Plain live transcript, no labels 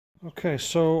Okay,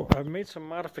 so I've made some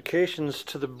modifications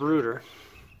to the brooder.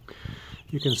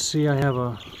 You can see I have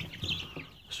a...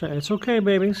 It's okay,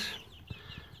 babies,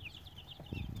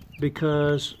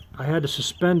 because I had to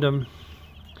suspend them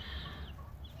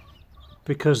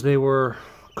because they were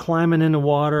climbing in the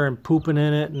water and pooping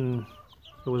in it, and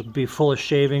it would be full of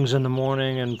shavings in the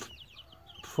morning and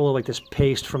full of like this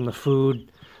paste from the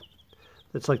food.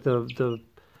 It's like the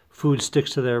food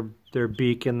sticks to their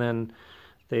beak, and then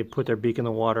they put their beak in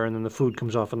the water, and then the food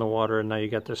comes off in the water, and now you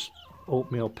got this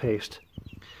oatmeal paste.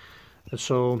 And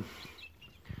so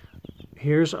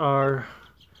here's our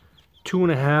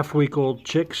 2.5-week-old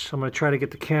chicks. I'm going to try to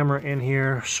get the camera in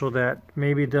here so that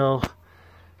maybe they'll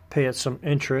pay it some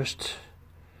interest.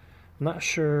 I'm not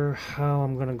sure how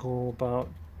I'm going to go about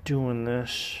doing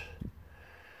this.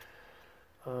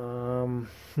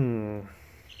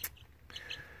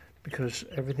 Because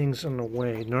everything's in the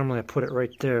way. Normally I put it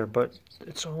right there, but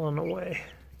it's all in the way.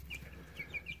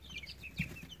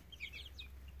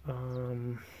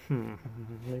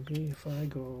 Maybe if I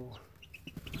go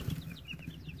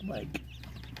like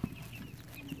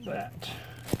that.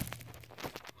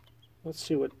 Let's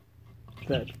see what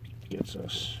that gets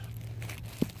us.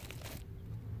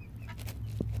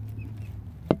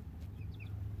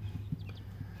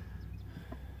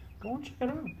 Go and check it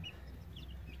out.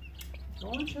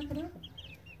 Go and check it out.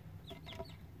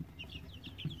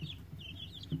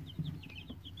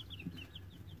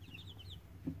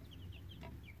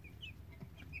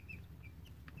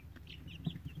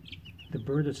 The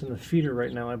bird that's in the feeder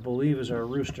right now, I believe, is our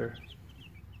rooster.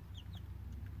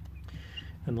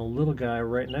 And the little guy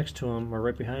right next to him, or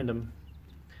right behind him,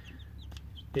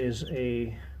 is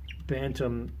a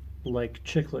bantam like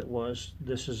Chicklet was.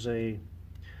 This is a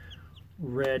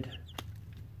red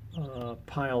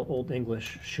pile Old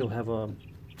English. She'll have a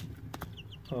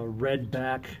red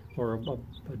back or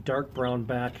a dark brown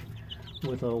back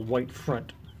with a white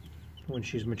front when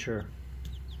she's mature.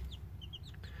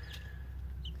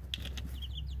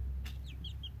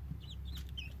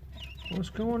 What's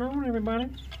going on, everybody?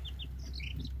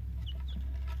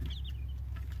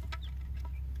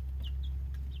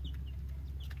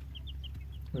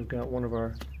 We've got one of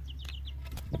our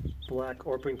black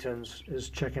Orpingtons is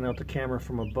checking out the camera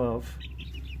from above.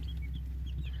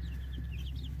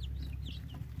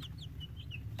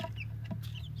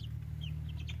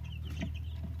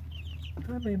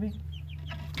 Hi, baby.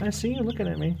 I see you looking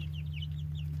at me.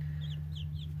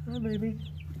 Hi, baby.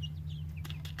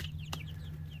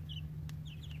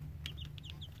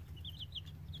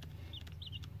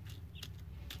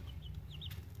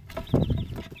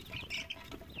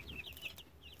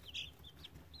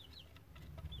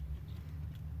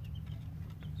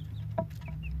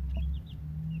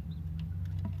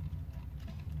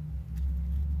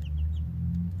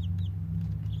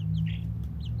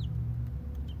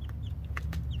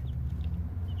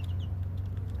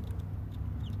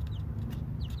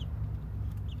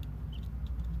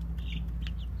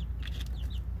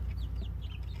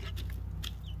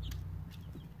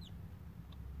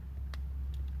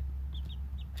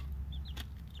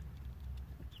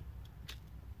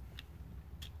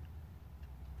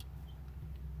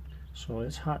 So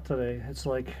it's hot today. It's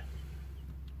like,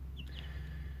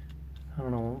 I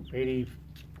don't know, 80,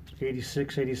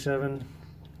 86, 87,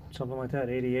 something like that,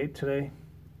 88 today.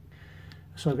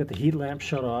 So I've got the heat lamp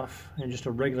shut off and just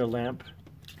a regular lamp.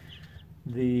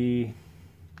 The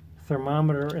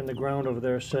thermometer in the ground over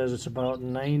there says it's about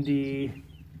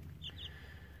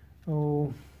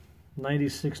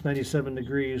 96, 97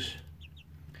 degrees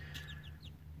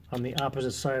on the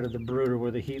opposite side of the brooder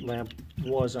where the heat lamp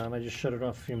was on. I just shut it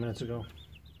off a few minutes ago.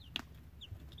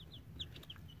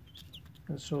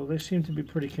 And so they seem to be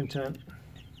pretty content.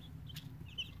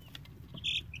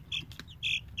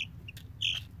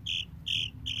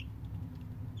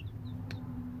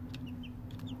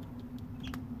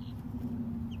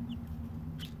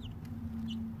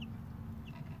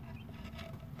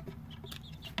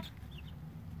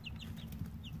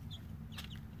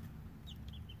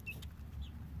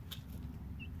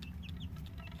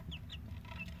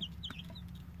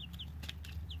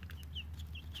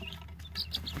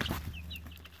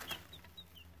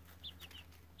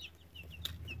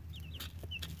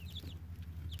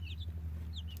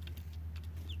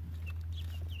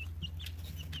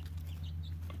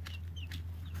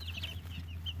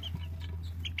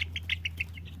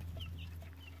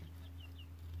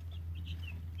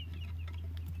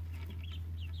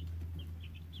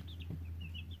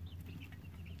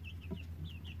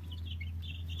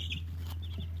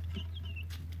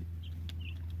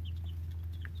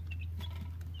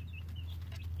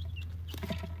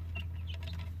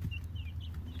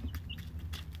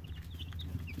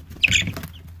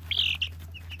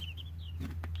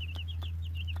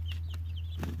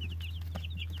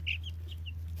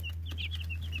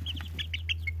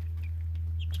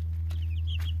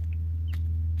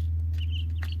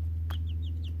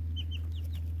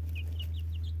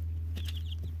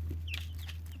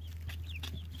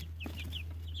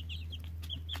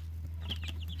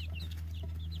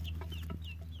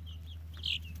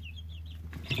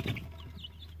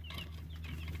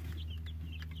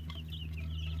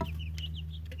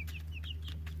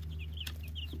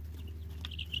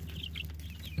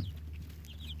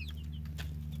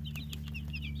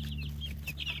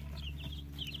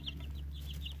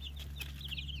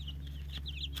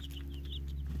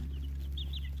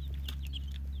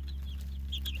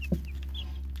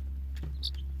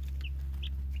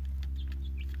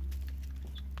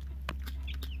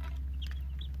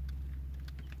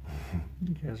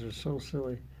 guys are so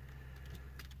silly.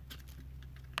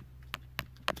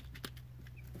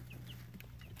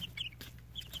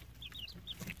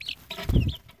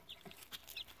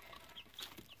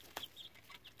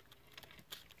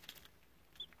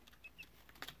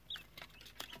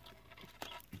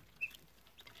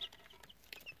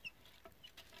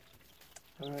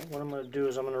 Alright, what I'm going to do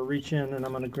is I'm going to reach in and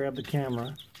I'm going to grab the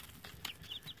camera.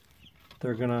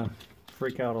 They're going to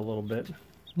freak out a little bit.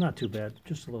 Not too bad,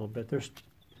 just a little bit.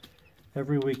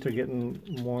 Every week they're getting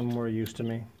more and more used to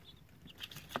me.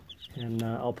 And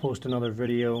I'll post another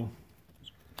video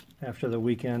after the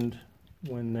weekend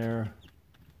when they're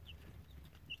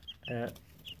at,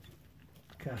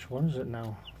 gosh, what is it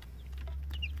now?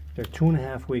 They're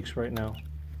 2.5 weeks right now.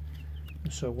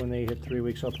 So when they hit 3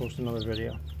 weeks, I'll post another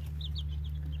video.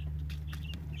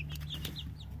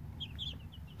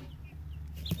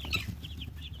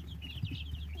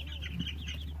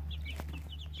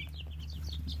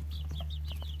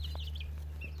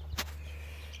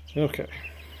 Okay.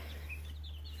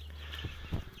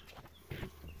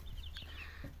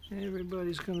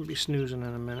 Everybody's going to be snoozing in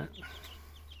a minute.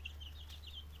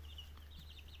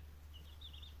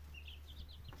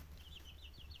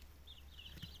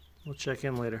 We'll check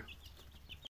in later.